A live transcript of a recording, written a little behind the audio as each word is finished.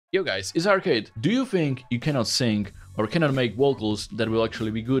Yo guys, it's Arcade. Do you think you cannot sing or cannot make vocals that will actually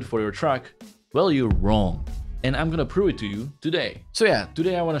be good for your track? Well, you're wrong. And I'm gonna prove it to you today. So yeah,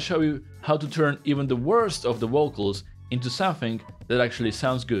 today I wanna show you how to turn even the worst of the vocals into something that actually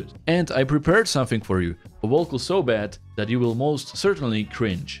sounds good. And I prepared something for you, a vocal so bad that you will most certainly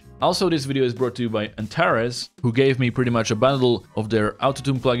cringe. Also, this video is brought to you by Antares, who gave me pretty much a bundle of their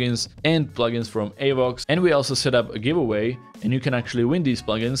Autotune plugins and plugins from Avox, and we also set up a giveaway, and you can actually win these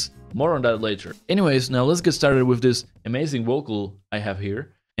plugins. More on that later. Anyways, now let's get started with this amazing vocal I have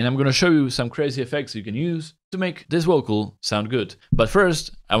here, and I'm gonna show you some crazy effects you can use to make this vocal sound good. But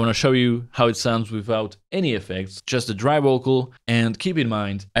first, I wanna show you how it sounds without any effects, just a dry vocal, and keep in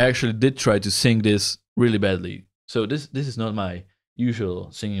mind, I actually did try to sing this really badly. So this is not my usual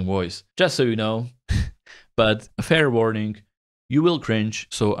singing voice, just so you know. But a fair warning, you will cringe,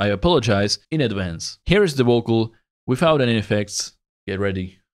 so I apologize in advance. Here is the vocal without any effects. Get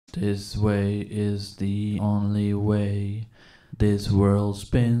ready. This way is the only way. This world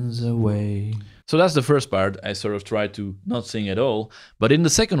spins away. So that's the first part. I sort of tried to not sing at all, but in the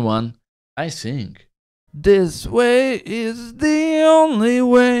second one, I sing. This way is the only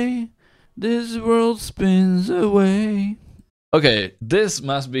way. This world spins away. Okay, this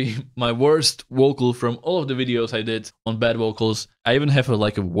must be my worst vocal from all of the videos I did on bad vocals. I even have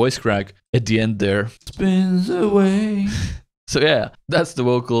like a voice crack at the end there. Spins away. So yeah, that's the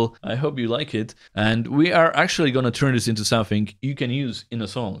vocal. I hope you like it. And we are actually gonna turn this into something you can use in a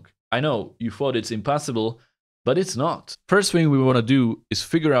song. I know, you thought it's impossible, but it's not. First thing we wanna do is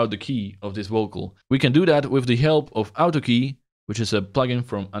figure out the key of this vocal. We can do that with the help of AutoKey, which is a plugin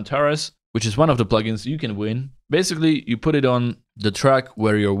from Antares, which is one of the plugins you can win. Basically, you put it on the track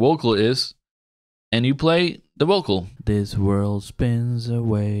where your vocal is, and you play the vocal. This world spins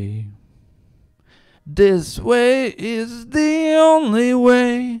away. This way is the only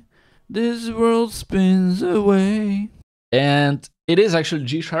way. This world spins away. And it is actually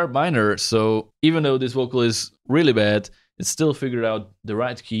G sharp minor, so even though this vocal is really bad, it still figured out the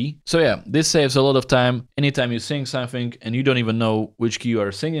right key. So yeah, this saves a lot of time. Anytime you sing something and you don't even know which key you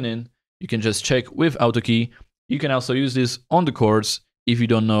are singing in, you can just check with AutoKey. You can also use this on the chords if you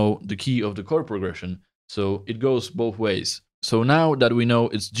don't know the key of the chord progression. So it goes both ways. So now that we know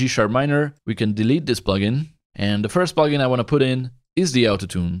it's G sharp minor, we can delete this plugin. And the first plugin I want to put in is the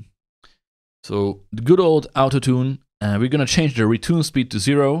Autotune. So the good old Autotune, we're going to change the retune speed to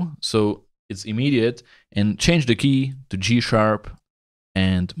 0, so it's immediate, and change the key to G sharp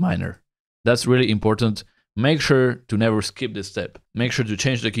and minor. That's really important. Make sure to never skip this step. Make sure to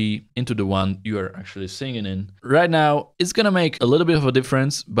change the key into the one you are actually singing in. Right now, it's gonna make a little bit of a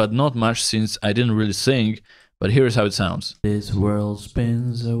difference, but not much since I didn't really sing. But here's how it sounds. This world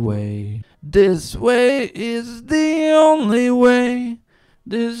spins away. This way is the only way.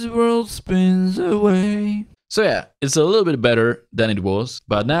 This world spins away. So yeah, it's a little bit better than it was.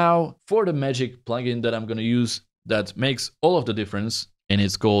 But now for the magic plugin that I'm gonna use that makes all of the difference, and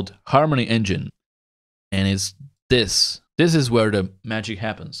it's called Harmony Engine. And it's this. This is where the magic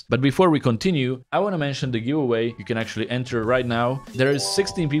happens. But before we continue, I want to mention the giveaway you can actually enter right now. There is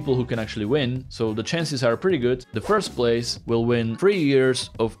 16 people who can actually win, so the chances are pretty good. The first place will win 3 years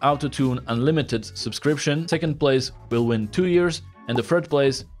of Autotune Unlimited subscription. Second place will win 2 years. And the third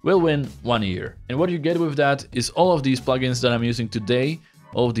place will win 1 year. And what you get with that is all of these plugins that I'm using today,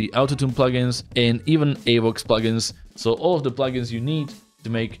 all of the Autotune plugins and even Avox plugins. So all of the plugins you need to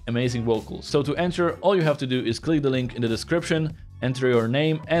make amazing vocals. So to enter, all you have to do is click the link in the description, enter your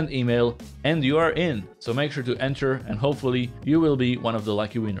name and email, and you are in. So make sure to enter, and hopefully you will be one of the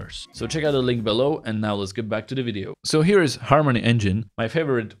lucky winners. So check out the link below, and now let's get back to the video. So here is Harmony Engine, my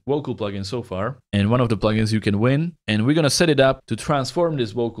favorite vocal plugin so far, and one of the plugins you can win. And we're gonna set it up to transform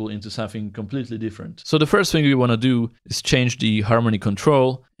this vocal into something completely different. So the first thing we wanna do is change the harmony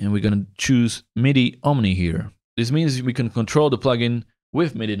control, and we're gonna choose MIDI Omni here. This means we can control the plugin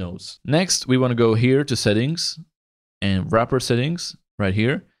with MIDI notes. Next, we want to go here to settings and wrapper settings right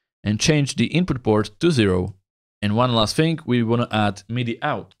here and change the input port to 0. And one last thing, we want to add MIDI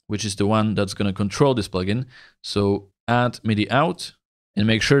out, which is the one that's going to control this plugin. So add MIDI out and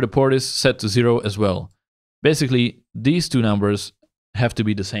make sure the port is set to 0 as well. Basically, these two numbers have to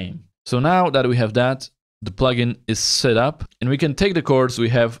be the same. So now that we have that, the plugin is set up, and we can take the chords we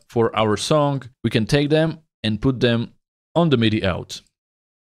have for our song, we can take them and put them on the MIDI out.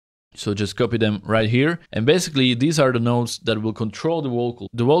 So just copy them right here. And basically, these are the notes that will control the vocal.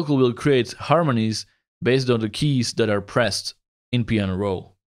 The vocal will create harmonies based on the keys that are pressed in piano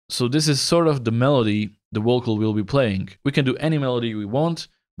roll. So this is sort of the melody the vocal will be playing. We can do any melody we want,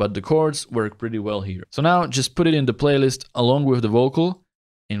 but the chords work pretty well here. So now just put it in the playlist along with the vocal,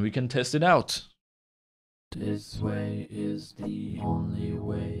 and we can test it out. This way is the only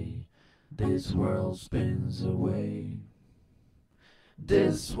way. This world spins away.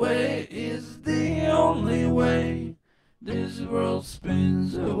 This way is the only way. This world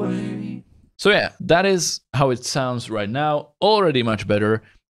spins away. So yeah, that is how it sounds right now. Already much better.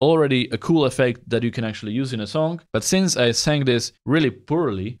 Already a cool effect that you can actually use in a song. But since I sang this really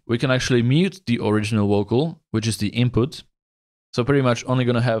poorly, we can actually mute the original vocal, which is the input. So pretty much only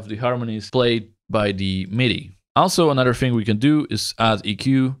gonna have the harmonies played by the MIDI. Also, another thing we can do is add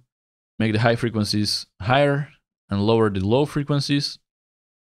EQ, make the high frequencies higher and lower the low frequencies.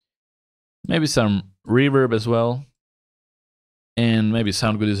 Maybe some reverb as well. And maybe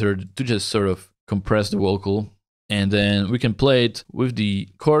Soundgoodizer to just sort of compress the vocal. And then we can play it with the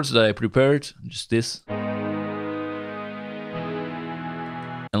chords that I prepared, just this.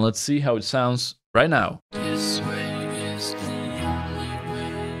 And let's see how it sounds right now. This way is the only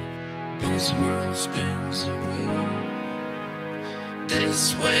way. This world spins away.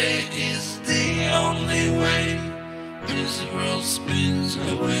 This way is the only way. This world spins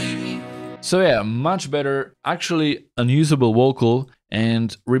away. So yeah, much better, actually unusable vocal.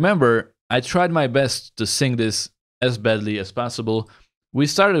 And remember, I tried my best to sing this as badly as possible. We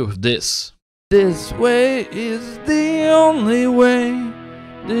started with this. This way is the only way.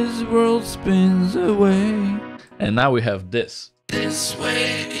 This world spins away. And now we have this. This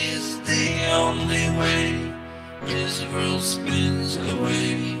way is the only way. This world spins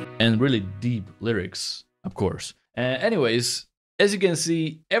away. And really deep lyrics, of course. Anyways, as you can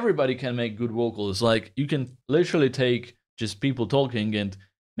see, everybody can make good vocals. Like, you can literally take just people talking and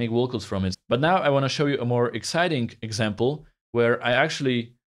make vocals from it. But now I want to show you a more exciting example where I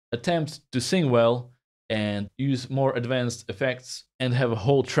actually attempt to sing well and use more advanced effects and have a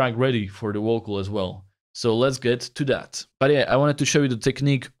whole track ready for the vocal as well. So let's get to that. But yeah, I wanted to show you the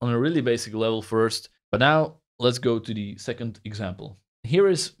technique on a really basic level first. But now let's go to the second example. Here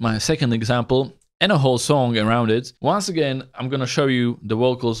is my second example and a whole song around it. Once again, I'm gonna show you the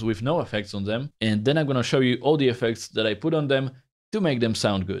vocals with no effects on them, and then I'm gonna show you all the effects that I put on them to make them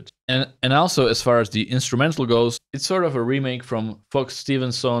sound good. And also, as far as the instrumental goes, it's sort of a remake from Fox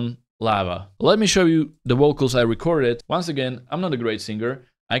Stevenson Lava. Let me show you the vocals I recorded. Once again, I'm not a great singer.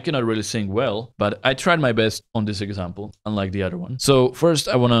 I cannot really sing well, but I tried my best on this example, unlike the other one. So first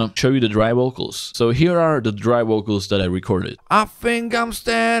I wanna show you the dry vocals. So here are the dry vocals that I recorded. I think I'm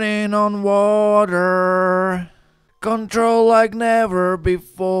standing on water, control like never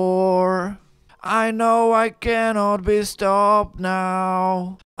before. I know I cannot be stopped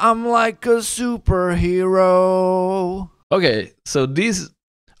now. I'm like a superhero. Okay, so these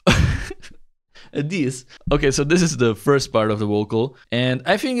Okay, so this is the first part of the vocal, and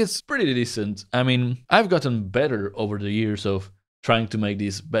I think it's pretty decent. I mean, I've gotten better over the years of trying to make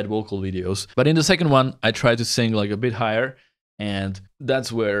these bad vocal videos, but in the second one, I tried to sing like a bit higher, and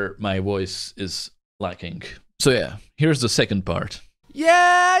that's where my voice is lacking. So yeah, here's the second part.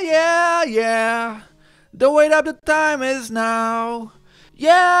 Yeah, yeah, yeah. The weight of the time is now.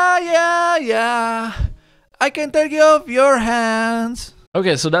 Yeah, yeah, yeah. I can take you off your hands.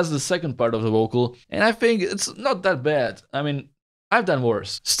 Okay, so that's the second part of the vocal, and I think it's not that bad. I mean, I've done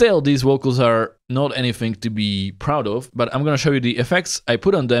worse. Still, these vocals are not anything to be proud of, but I'm gonna show you the effects I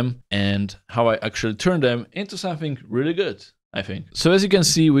put on them and how I actually turn them into something really good, I think. So as you can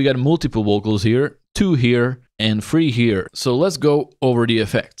see, we got multiple vocals here, 2 here, and 3 here. So let's go over the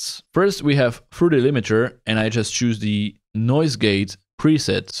effects. First, we have through the limiter, and I just choose the noise gate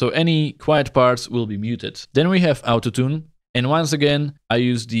preset, so any quiet parts will be muted. Then we have autotune. And once again, I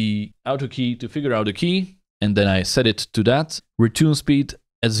use the auto key to figure out the key, and then I set it to that. Retune speed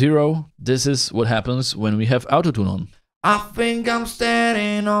at 0. This is what happens when we have autotune on. I think I'm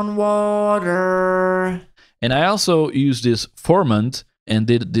standing on water. And I also use this formant and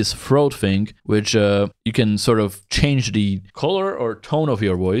did this throat thing, which you can sort of change the color or tone of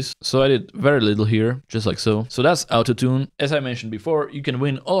your voice. So I did very little here, just like so. So that's autotune. As I mentioned before, you can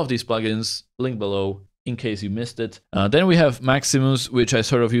win all of these plugins, link below, in case you missed it. Then we have Maximus, which I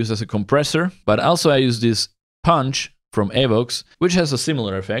sort of use as a compressor, but also I use this punch from Avox, which has a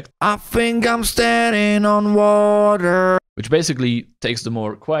similar effect. I think I'm standing on water. Which basically takes the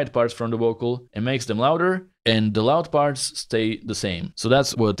more quiet parts from the vocal and makes them louder, and the loud parts stay the same. So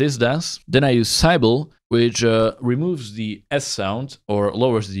that's what this does. Then I use Cybele, which removes the S sound or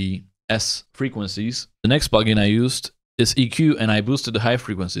lowers the S frequencies. The next plugin I used is EQ, and I boosted the high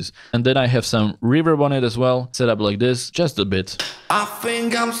frequencies. And then I have some reverb on it as well, set up like this, just a bit. I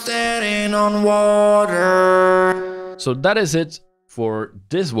think I'm standing on water. So that is it for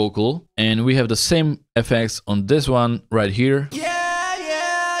this vocal, and we have the same effects on this one right here. Yeah,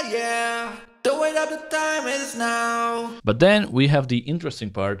 yeah, weight of the time is now. But then we have the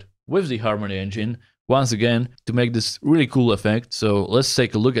interesting part with the Harmony Engine, once again, to make this really cool effect. So let's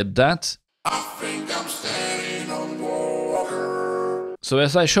take a look at that. I think I'm standing on water. So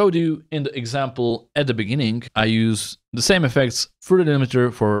as I showed you in the example at the beginning, I use the same effects through the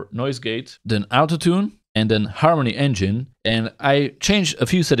limiter for noise gate, then autotune, and then Harmony Engine. And I changed a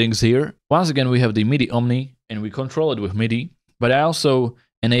few settings here. Once again, we have the MIDI Omni, and we control it with MIDI. But I also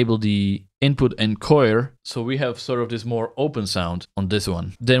enable the input encoder, so we have sort of this more open sound on this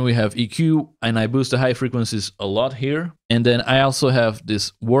one. Then we have EQ, and I boost the high frequencies a lot here. And then I also have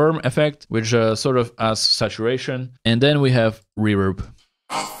this worm effect, which sort of adds saturation. And then we have reverb.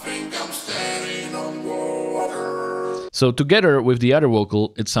 I think I'm standing on water. So together with the other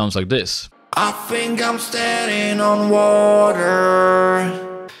vocal, it sounds like this. I think I'm standing on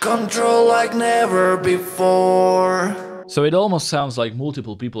water. Control like never before. So it almost sounds like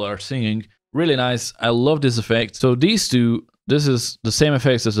multiple people are singing. Really nice. I love this effect. So these two, this is the same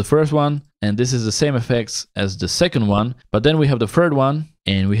effects as the first one, and this is the same effects as the second one. But then we have the third one,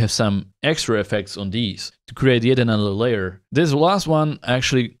 and we have some extra effects on these to create yet another layer. This last one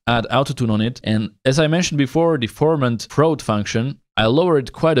actually add autotune on it, and as I mentioned before, the formant throat function, I lower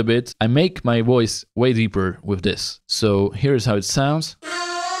it quite a bit. I make my voice way deeper with this. So here's how it sounds.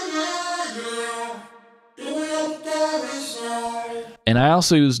 And I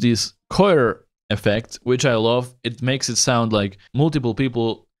also use this choir effect, which I love. It makes it sound like multiple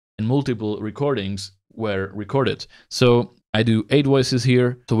people and multiple recordings were recorded. So I do 8 voices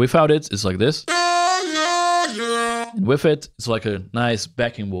here. So without it, it's like this. And with it, it's like a nice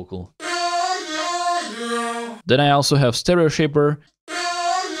backing vocal. Then I also have stereo shaper.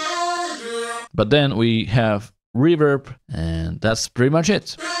 But then we have reverb, and that's pretty much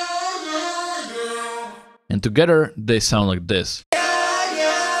it. And together, they sound like this.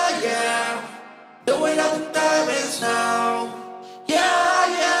 The weight of the time is now. Yeah.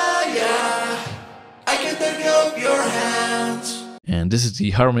 I can take you off your hands. And this is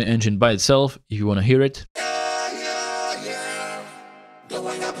the Harmony Engine by itself, if you want to hear it. Yeah. The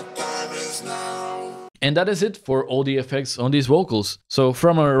weight of the time is now. And that is it for all the effects on these vocals. So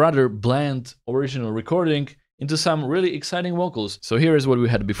from a rather bland original recording into some really exciting vocals. So here is what we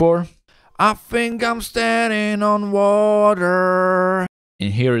had before. I think I'm standing on water.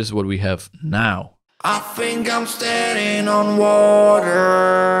 And here is what we have now. I think I'm standing on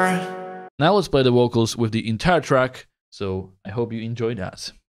water. Now let's play the vocals with the entire track, so I hope you enjoy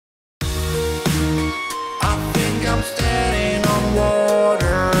that. I think I'm standing on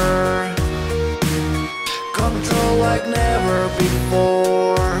water. Control like never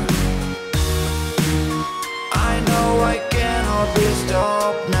before. I know I cannot be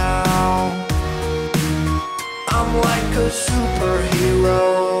stopped now. I'm like a superhero.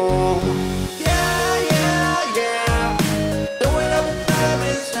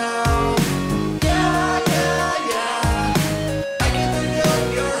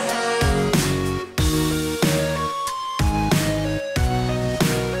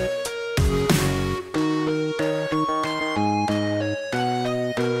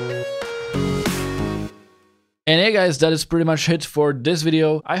 And hey guys, that is pretty much it for this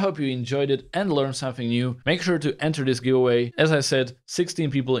video. I hope you enjoyed it and learned something new. Make sure to enter this giveaway. As I said,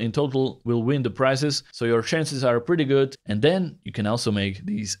 16 people in total will win the prizes, so your chances are pretty good. And then you can also make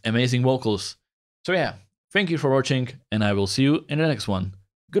these amazing vocals. So yeah, thank you for watching, and I will see you in the next one.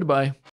 Goodbye.